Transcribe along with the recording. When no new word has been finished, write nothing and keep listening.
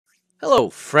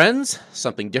Hello, friends.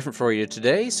 Something different for you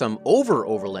today. Some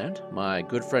overland. My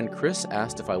good friend Chris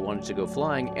asked if I wanted to go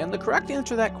flying, and the correct answer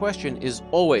to that question is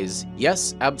always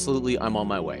yes, absolutely, I'm on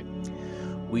my way.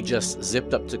 We just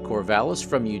zipped up to Corvallis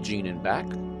from Eugene and back.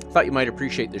 Thought you might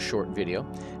appreciate this short video.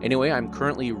 Anyway, I'm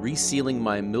currently resealing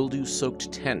my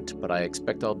mildew-soaked tent, but I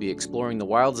expect I'll be exploring the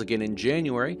wilds again in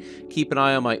January. Keep an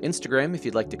eye on my Instagram if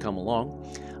you'd like to come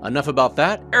along. Enough about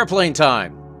that. Airplane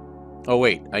time! Oh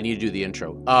wait, I need to do the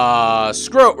intro.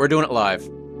 Screw it, we're doing it live.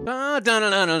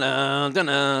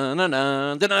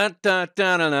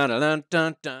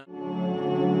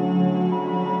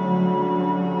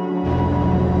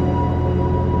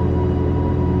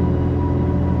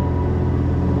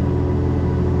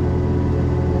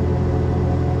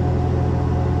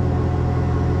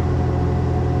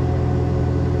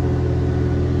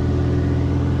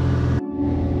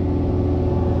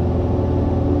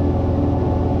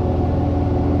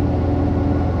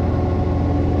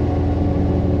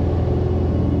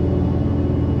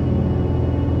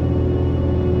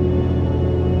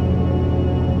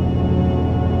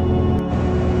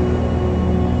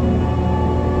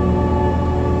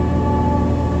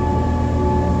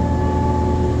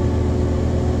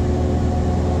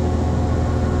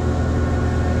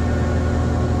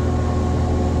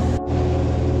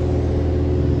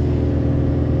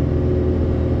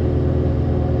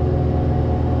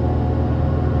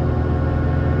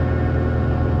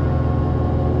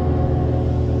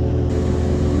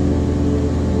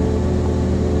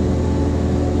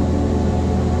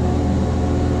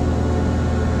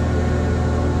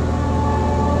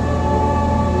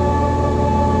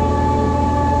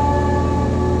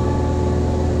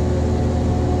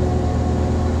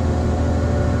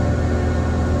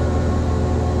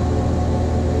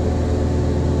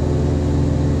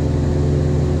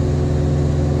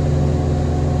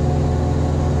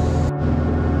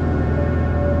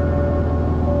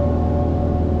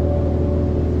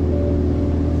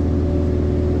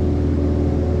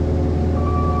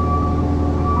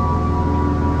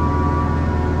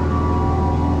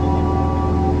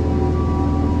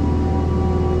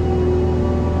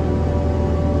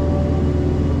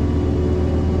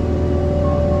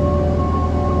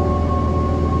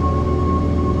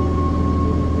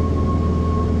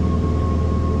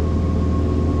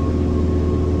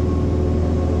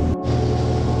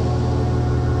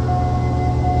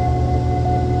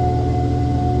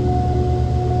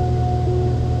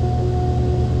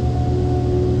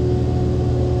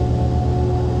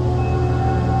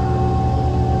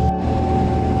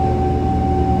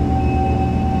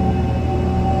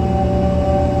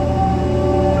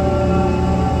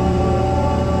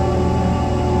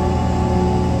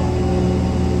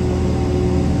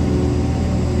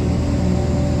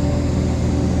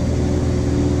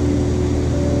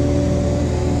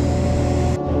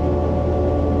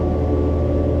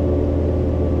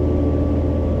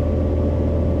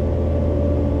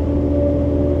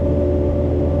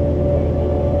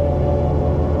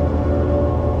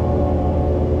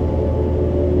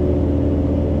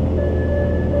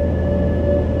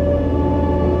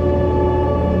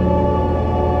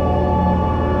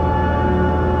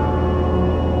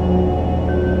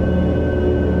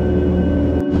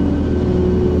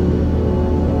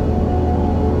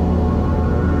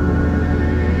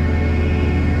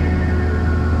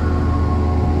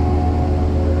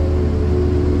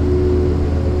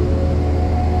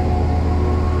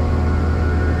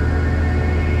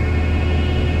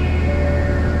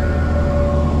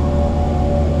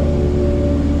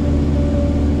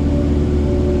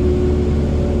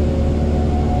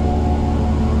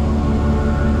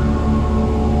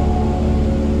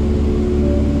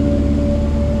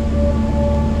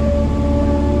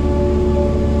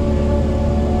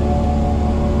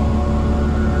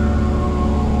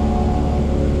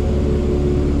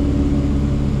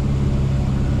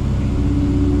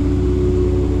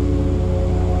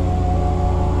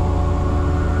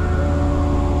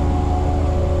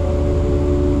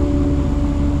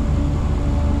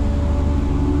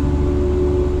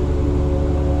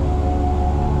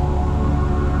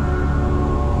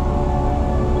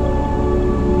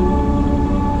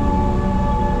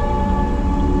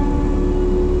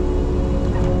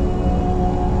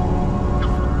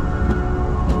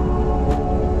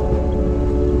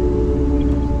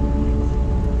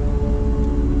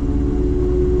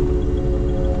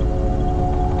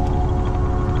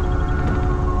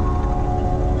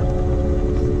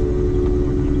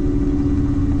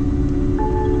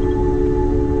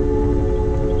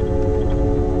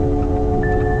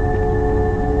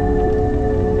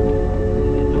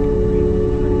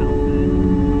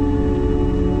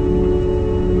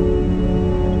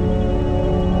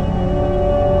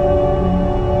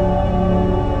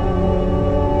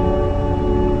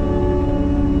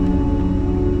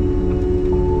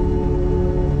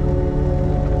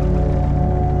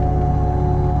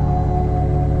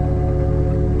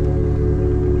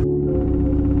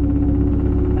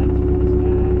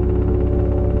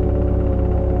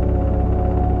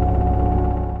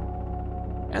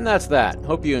 And that's that.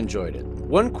 Hope you enjoyed it.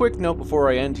 One quick note before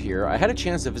I end here. I had a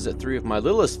chance to visit 3 of my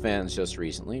littlest fans just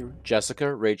recently.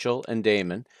 Jessica, Rachel, and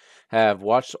Damon have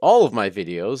watched all of my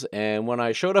videos, and when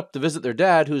I showed up to visit their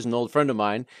dad, who's an old friend of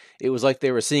mine, it was like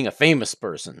they were seeing a famous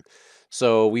person.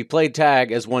 So we played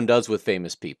tag as one does with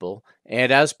famous people.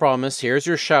 And as promised, here's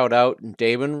your shout out,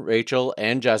 Damon, Rachel,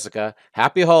 and Jessica.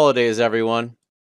 Happy holidays, everyone.